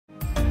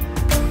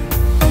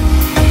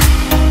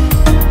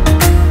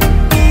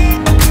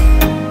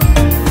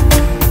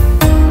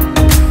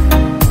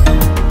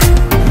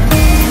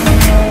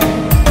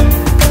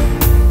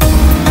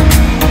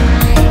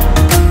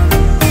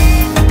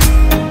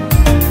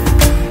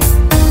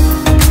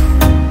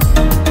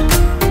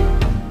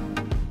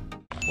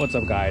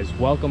What's up guys,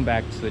 welcome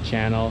back to the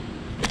channel.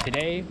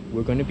 Today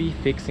we're going to be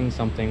fixing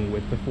something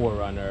with the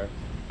 4Runner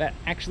that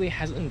actually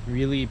hasn't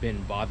really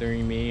been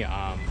bothering me.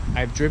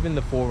 I've driven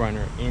the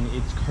 4Runner in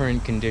its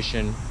current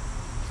condition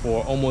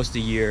for almost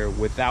a year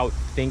without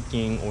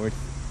thinking or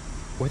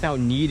without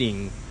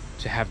needing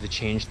to have to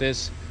change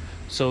this.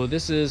 So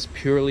this is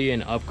purely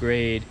an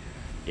upgrade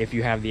if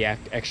you have the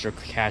extra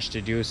cash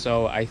to do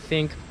so. I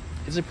think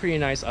it's a pretty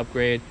nice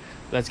upgrade.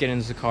 Let's get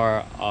into the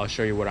car. I'll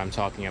show you what I'm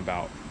talking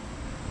about.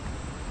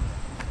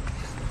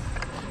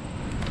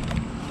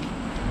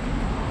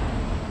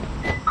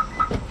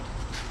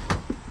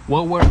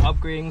 What we're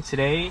upgrading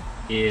today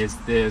is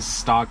this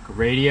stock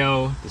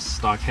radio, this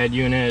stock head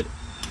unit.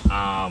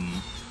 I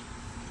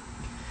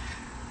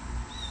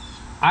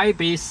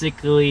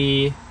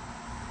basically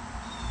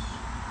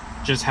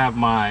just have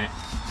my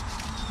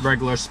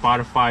regular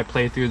Spotify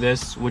play through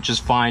this, which is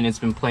fine. It's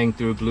been playing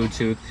through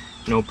Bluetooth,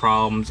 no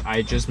problems.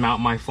 I just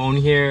mount my phone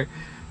here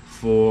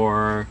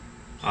for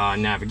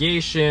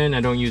navigation.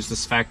 I don't use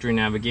this factory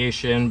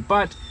navigation,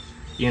 but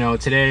you know,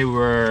 today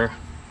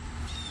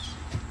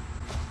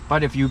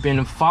but if you've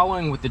been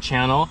following with the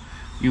channel,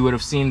 you would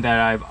have seen that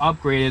I've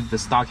upgraded the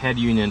stock head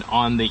unit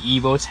on the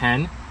Evo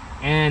 10,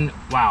 and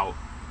wow,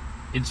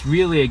 it's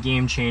really a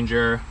game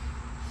changer.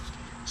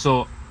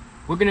 So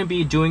we're going to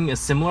be doing a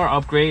similar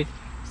upgrade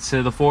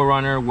to the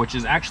 4Runner, which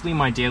is actually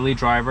my daily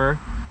driver.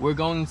 We're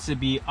going to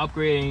be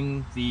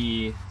upgrading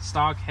the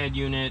stock head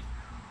unit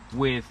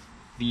with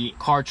the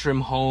Car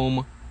Trim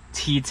Home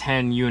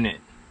T10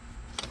 unit.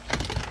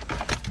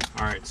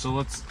 All right, so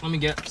let me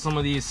get some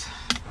of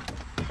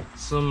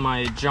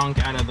my junk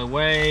out of the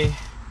way.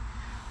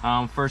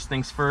 First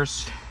things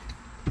first,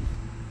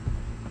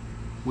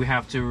 we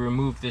have to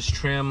remove this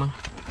trim.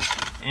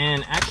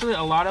 And actually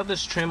a lot of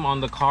this trim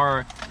on the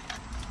car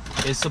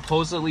is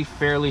supposedly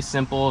fairly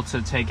simple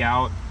to take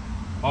out.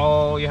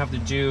 All you have to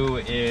do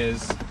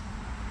is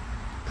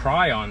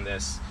pry on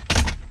this.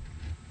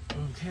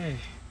 Okay,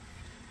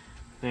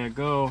 there you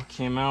go,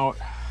 came out.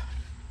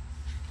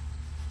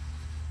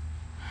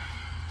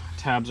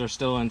 Tabs are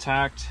still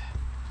intact.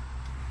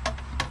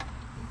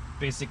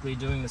 Basically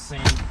doing the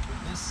same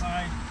with this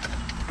side.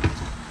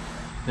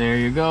 There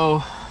you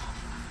go,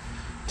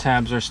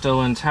 tabs are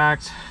still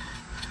intact.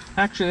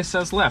 Actually it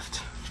says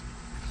left.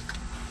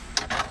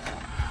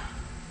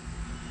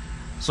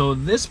 So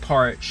this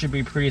part should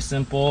be pretty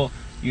simple.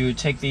 You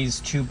take these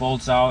two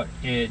bolts out,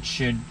 it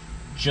should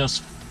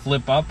just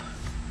flip up.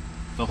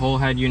 The whole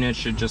head unit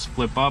should just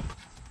flip up.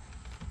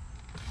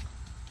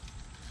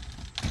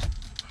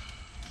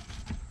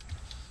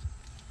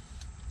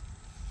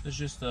 There's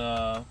just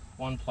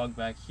one plug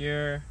back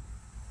here.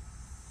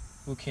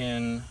 We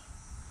can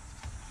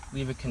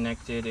leave it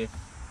connected if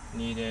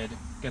needed.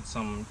 Get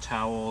some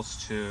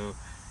towels to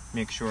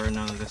make sure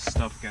none of this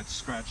stuff gets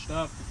scratched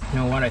up. You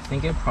know what, I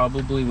think it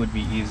probably would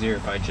be easier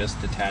if I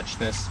just detach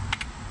this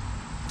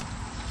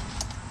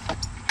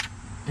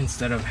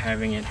instead of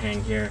having it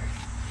hang here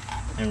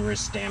and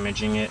risk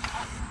damaging it.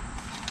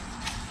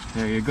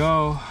 There you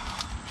go.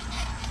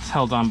 It's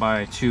held on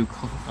by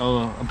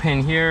a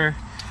pin here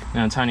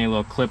and a tiny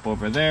little clip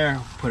over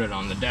there. Put it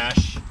on the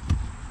dash.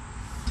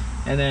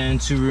 And then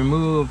to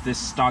remove this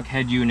stock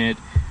head unit,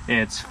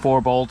 it's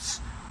 4 bolts,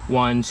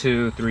 1,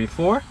 2, 3,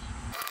 4.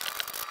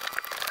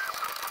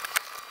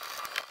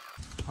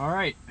 All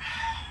right,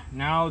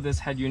 now this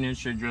head unit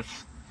should just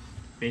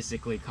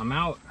basically come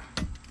out.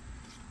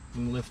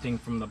 I'm lifting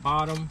from the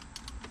bottom.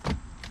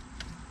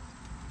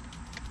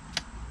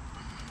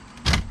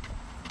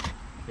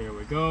 There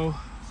we go.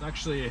 It's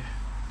actually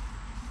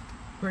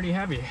pretty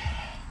heavy.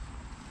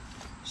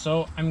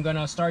 So I'm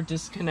gonna start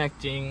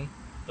disconnecting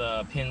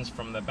the pins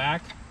from the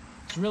back.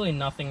 It's really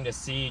nothing to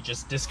see,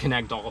 just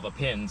disconnect all the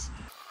pins.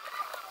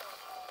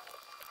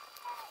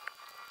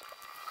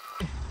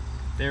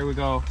 There we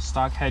go,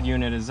 stock head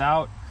unit is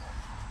out.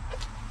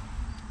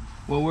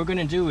 What we're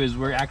gonna do is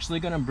we're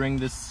actually gonna bring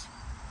this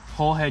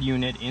whole head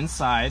unit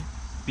inside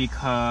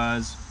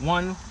because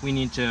one, we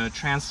need to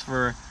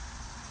transfer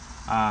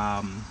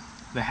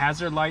the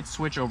hazard light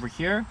switch over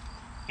here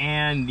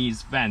and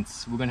these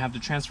vents. We're gonna have to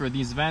transfer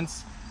these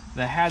vents,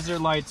 the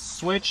hazard light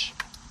switch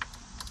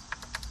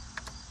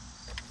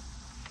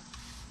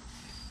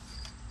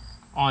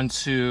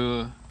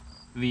onto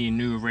the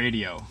new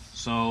radio.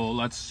 So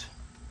let's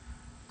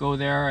go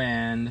there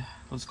and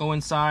let's go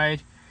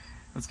inside.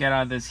 Let's get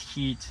out of this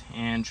heat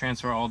and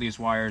transfer all these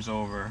wires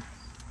over.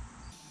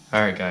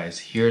 Alright guys,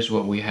 here's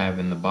what we have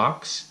in the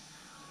box.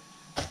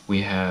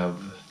 We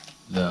have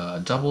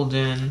the doubled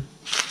in,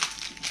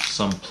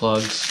 some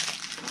plugs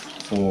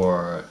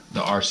for the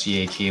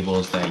RCA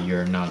cables that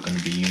you're not going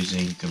to be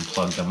using. You can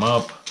plug them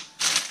up.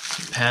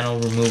 Panel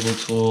removal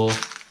tool,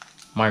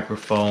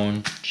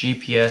 microphone,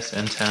 GPS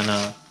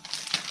antenna,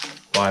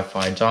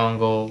 Wi-Fi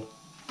dongle.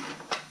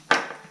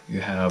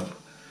 You have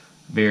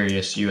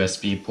various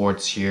USB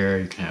ports here.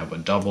 You can have a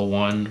double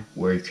one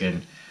where you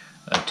can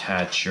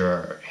attach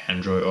your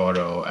Android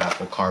Auto,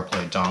 Apple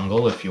CarPlay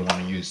dongle if you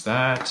want to use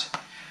that.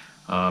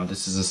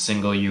 This is a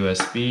single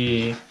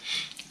USB.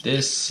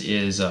 This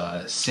is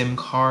a SIM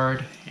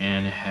card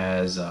and it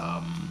has,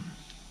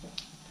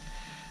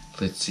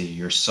 let's see,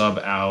 your sub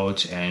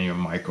out and your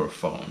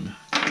microphone.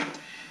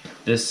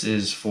 This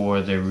is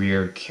for the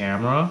rear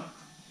camera.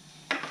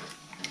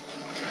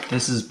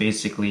 This is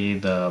basically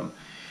the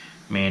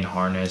main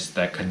harness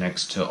that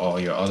connects to all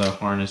your other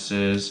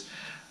harnesses.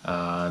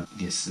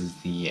 This is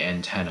the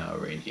antenna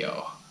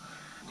radio.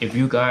 If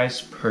you guys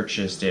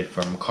purchased it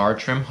from Car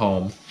Trim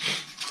Home,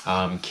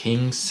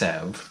 King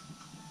Sev,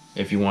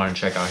 if you want to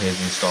check out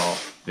his install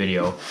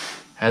video,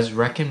 has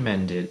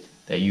recommended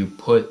that you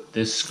put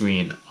this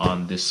screen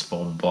on this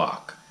foam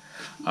block.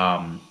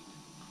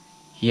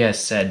 He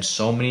has said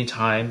so many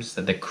times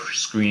that the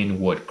screen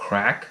would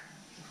crack.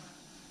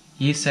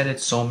 He said it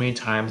so many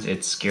times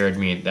it scared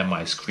me that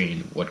my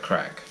screen would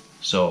crack.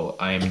 So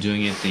I am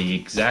doing it the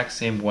exact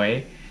same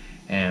way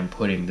and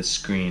putting the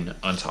screen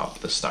on top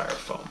of the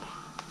styrofoam.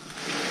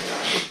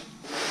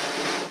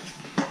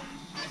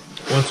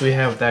 Once we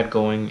have that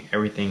going,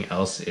 everything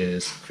else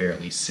is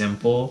fairly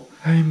simple.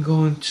 I'm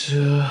going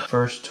to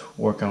first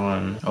work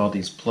on all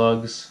these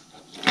plugs.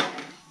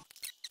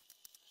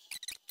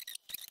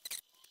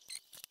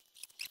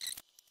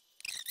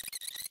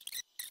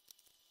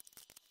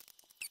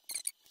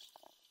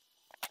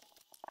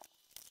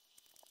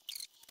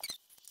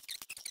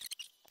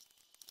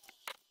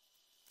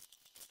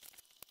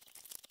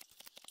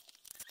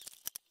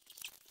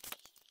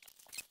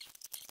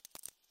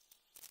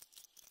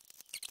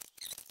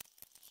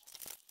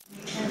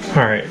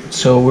 Alright,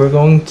 so we're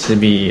going to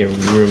be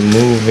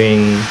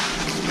removing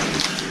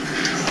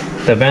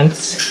the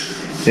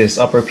vents, this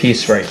upper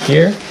piece right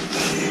here,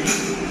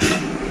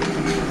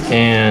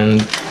 and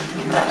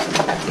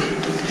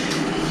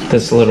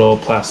this little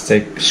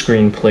plastic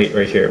screen plate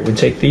right here. We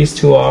take these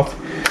two off,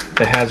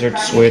 the hazard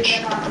switch,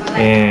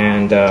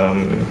 and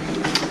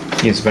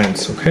these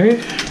vents,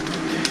 okay?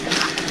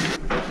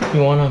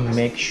 You want to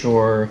make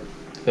sure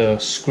the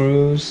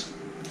screws,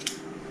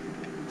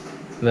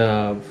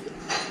 the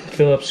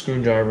Phillips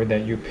screwdriver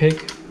that you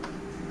pick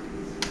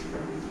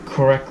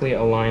correctly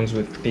aligns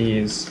with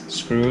these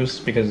screws,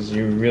 because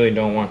you really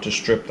don't want to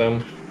strip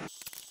them.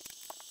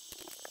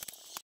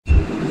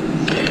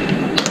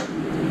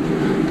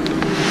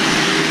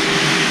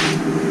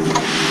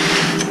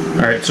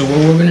 Alright, so what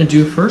we're going to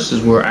do first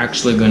is we're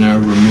actually going to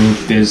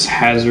remove this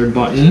hazard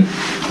button.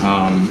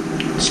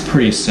 It's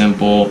pretty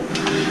simple.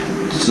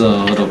 It's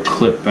a little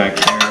clip back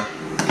here.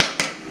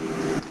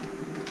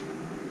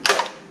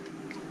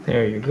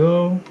 There you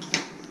go.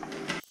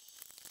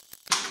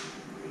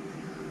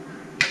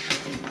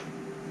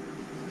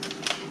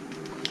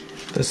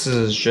 This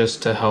is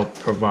just to help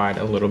provide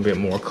a little bit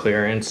more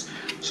clearance,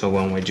 so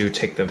when we do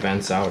take the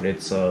vents out,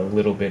 it's a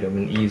little bit of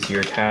an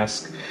easier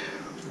task.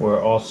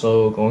 We're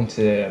also going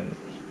to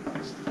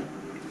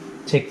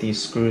take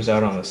these screws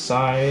out on the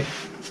side.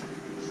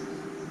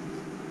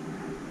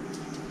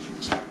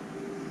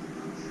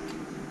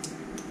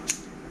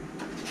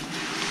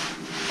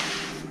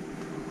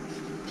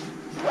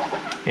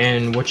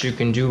 And what you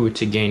can do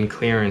to gain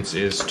clearance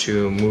is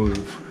to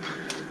move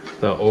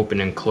the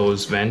open and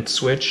close vent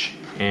switch,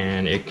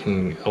 and it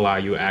can allow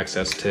you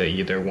access to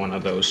either one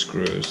of those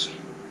screws.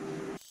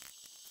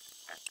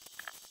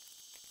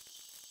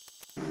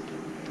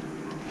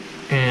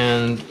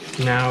 And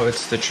now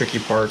it's the tricky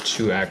part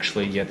to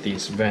actually get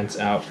these vents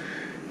out.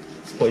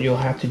 What you'll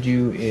have to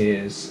do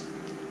is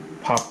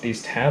pop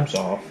these tabs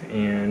off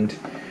and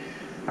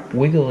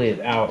wiggle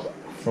it out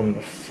from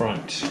the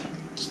front.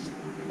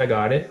 I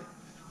got it.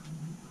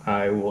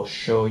 I will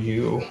show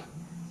you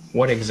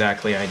what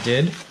exactly I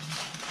did.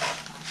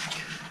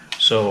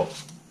 So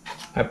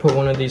I put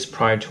one of these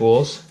pry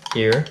tools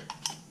here,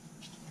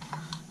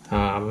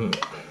 and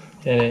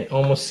it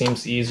almost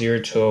seems easier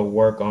to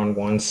work on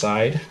one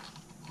side.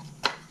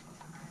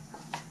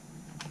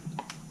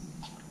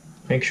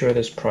 Make sure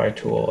this pry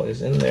tool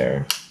is in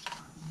there.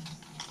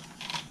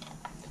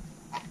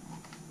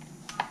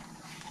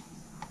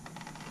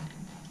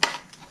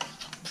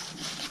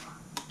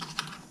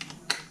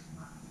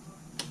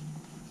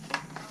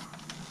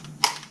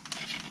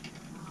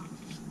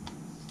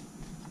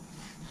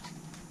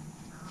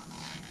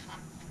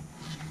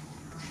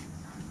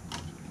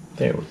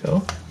 There we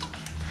go.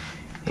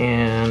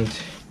 And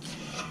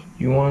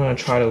you want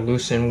to try to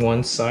loosen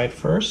one side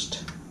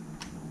first.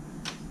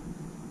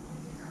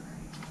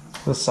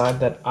 The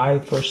side that I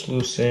first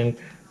loosened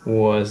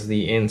was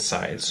the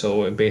inside,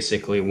 so it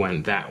basically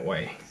went that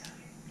way.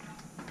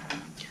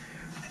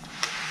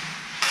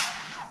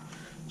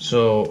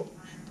 So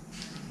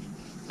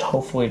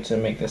hopefully, to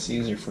make this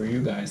easier for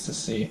you guys to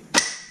see,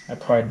 I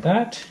pried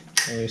that,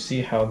 and you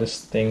see how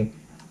this thing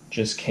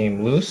just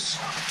came loose.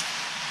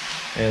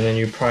 And then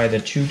you pry the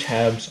two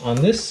tabs on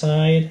this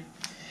side,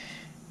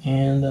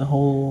 and the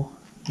whole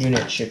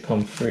unit should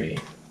come free.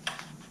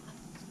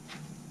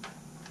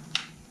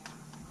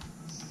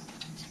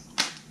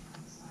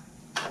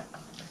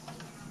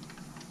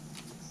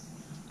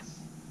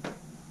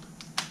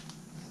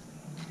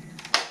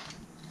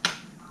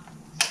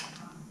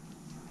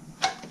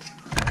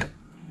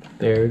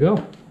 There we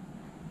go.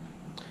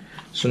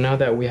 So now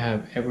that we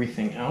have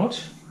everything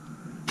out,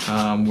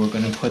 we're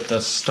going to put the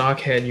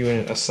stock head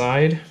unit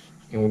aside,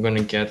 and we're going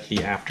to get the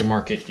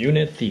aftermarket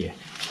unit, the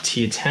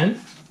T10.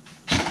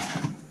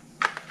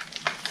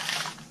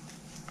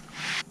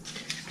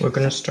 We're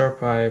going to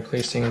start by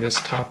placing this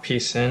top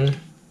piece in.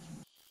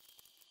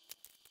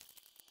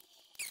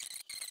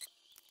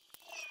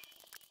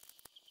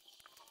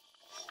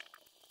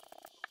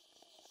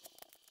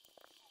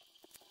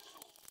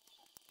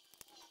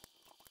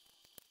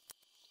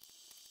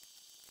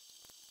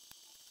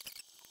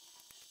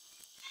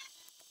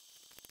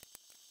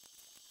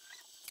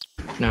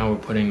 Now we're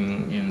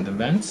putting in the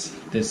vents.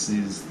 This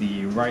is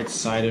the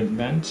right-sided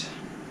vent.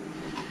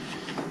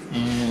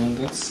 And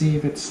let's see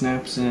if it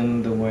snaps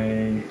in the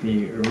way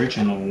the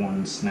original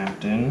one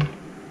snapped in.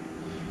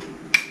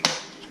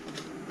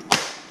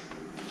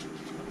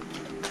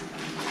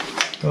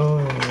 Oh,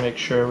 and make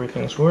sure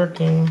everything's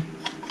working.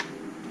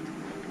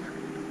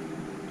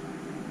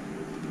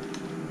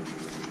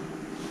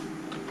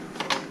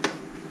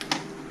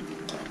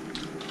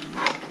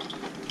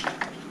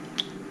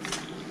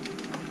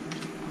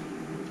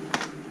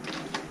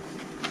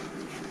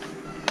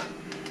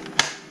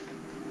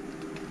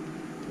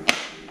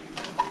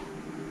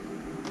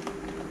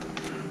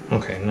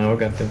 Okay, now we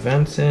got the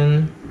vents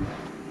in.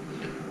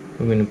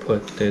 We're going to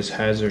put this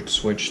hazard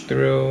switch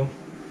through.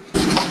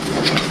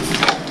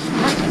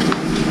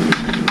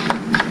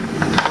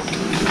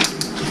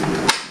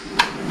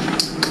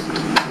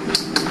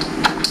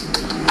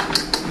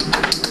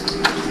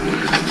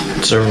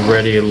 It's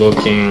already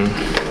looking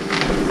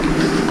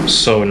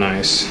so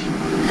nice.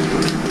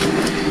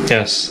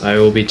 Yes, I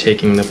will be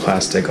taking the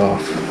plastic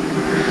off.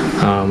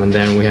 And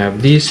then we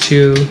have these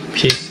two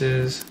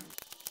pieces.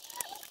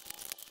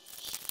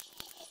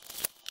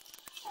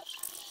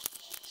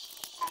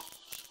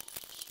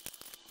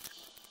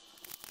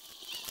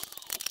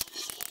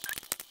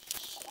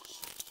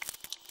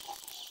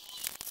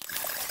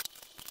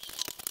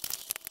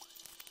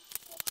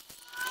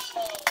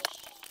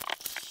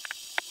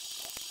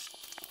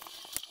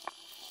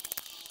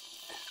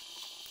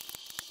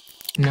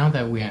 Now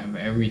that we have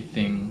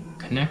everything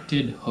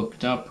connected,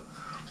 hooked up,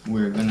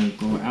 we're gonna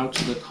go out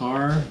to the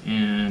car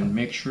and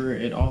make sure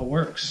it all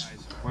works.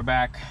 We're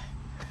back.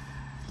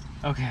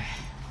 Okay.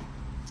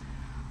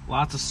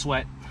 Lots of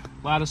sweat,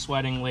 a lot of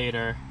sweating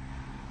later.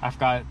 I've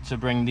got to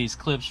bring these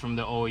clips from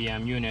the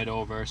OEM unit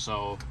over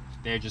so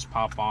they just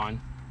pop on.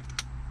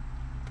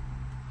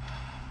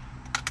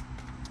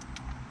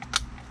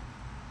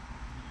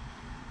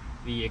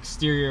 The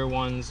exterior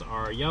ones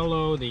are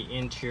yellow, the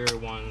interior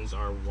ones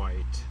are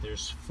white.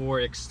 There's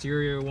 4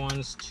 exterior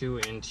ones, 2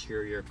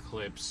 interior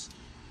clips.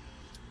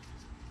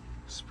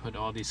 Let's put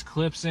all these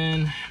clips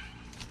in.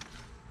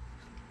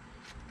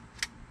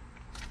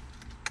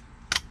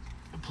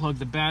 Plug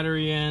the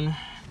battery in.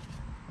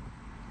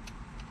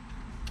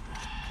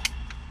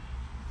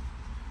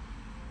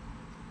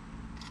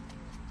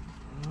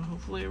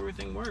 Hopefully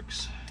everything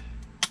works.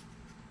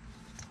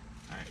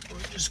 Alright, we're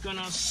just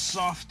gonna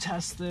soft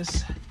test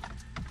this.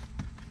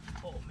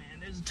 Oh man,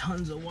 there's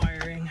tons of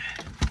wiring.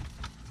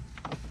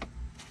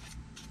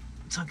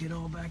 Tuck it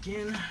all back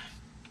in.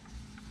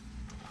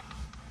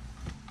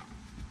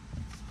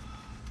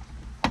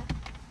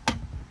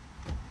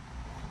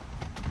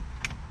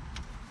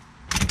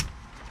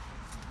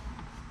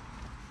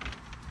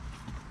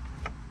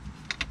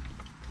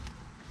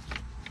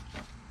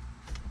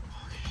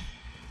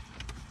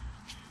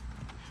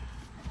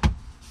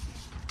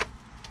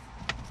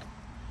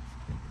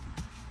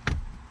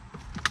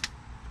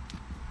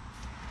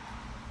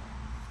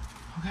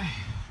 Okay,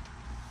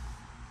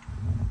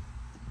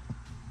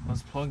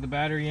 let's plug the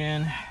battery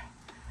in.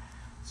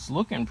 It's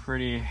looking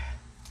pretty,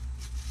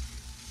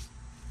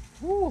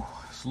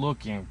 it's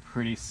looking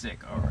pretty sick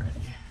already.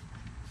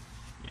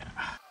 Yeah.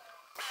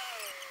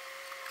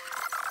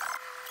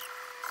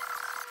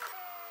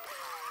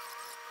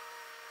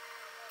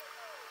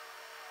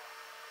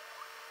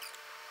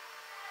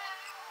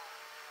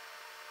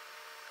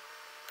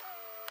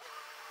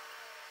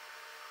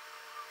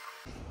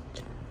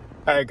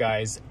 Alright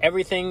guys,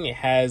 everything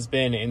has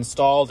been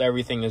installed,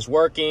 everything is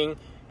working.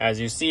 As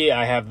you see,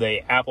 I have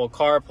the Apple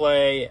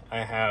CarPlay,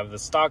 I have the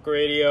stock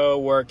radio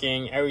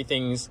working,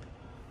 everything's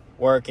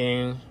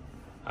working.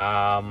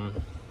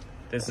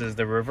 This is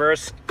the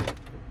reverse.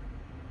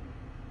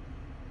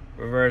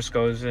 Reverse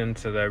goes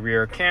into the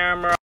rear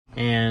camera.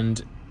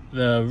 And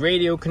the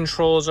radio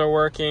controls are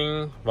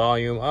working.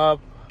 Volume up,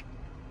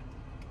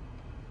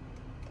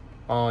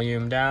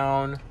 volume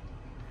down.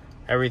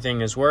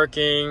 Everything is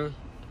working.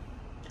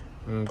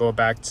 And go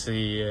back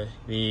to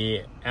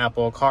the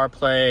Apple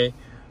CarPlay.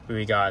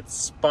 We got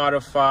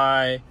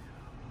Spotify,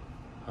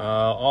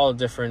 all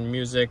different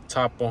music,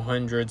 top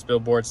 100s,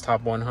 Billboard's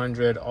top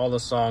 100. All the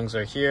songs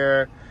are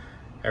here.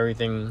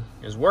 Everything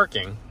is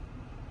working.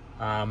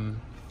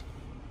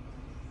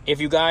 If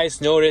you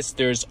guys notice,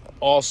 there's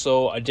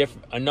also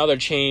another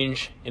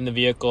change in the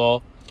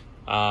vehicle.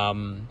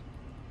 I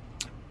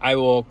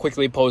will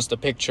quickly post a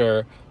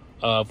picture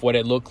of what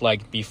it looked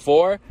like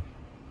before.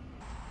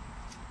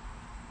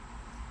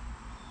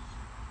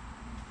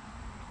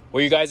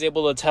 Were you guys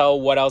able to tell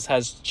what else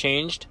has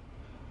changed?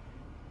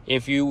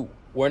 If you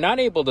were not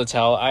able to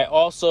tell, I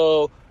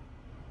also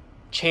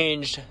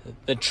changed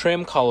the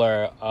trim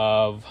color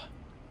of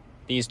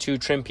these two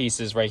trim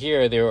pieces right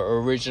here. They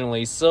were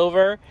originally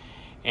silver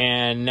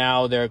and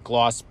now they're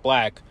gloss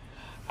black.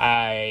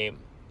 I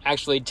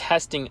actually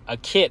testing a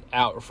kit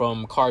out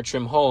from Car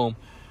Trim Home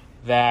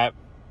that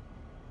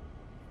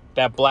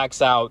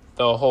blacks out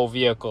the whole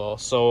vehicle.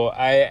 So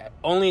I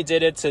only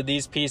did it to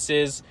these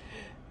pieces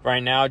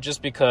right now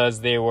just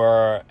because they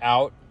were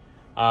out.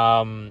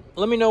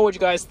 Let me know what you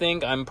guys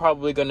think. I'm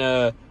probably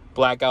gonna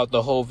black out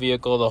the whole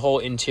vehicle, the whole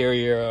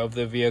interior of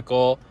the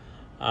vehicle.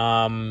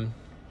 Yeah,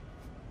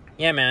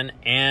 man.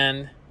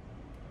 And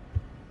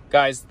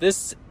guys,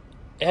 this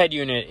head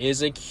unit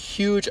is a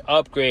huge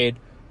upgrade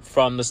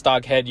from the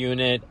stock head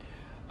unit.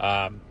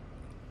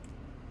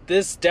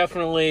 This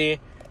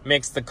definitely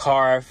makes the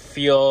car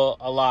feel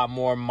a lot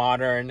more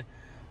modern.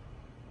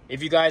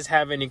 If you guys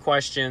have any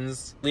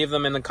questions, leave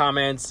them in the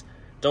comments.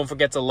 Don't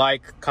forget to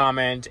like,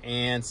 comment,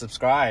 and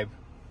subscribe.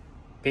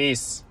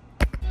 Peace.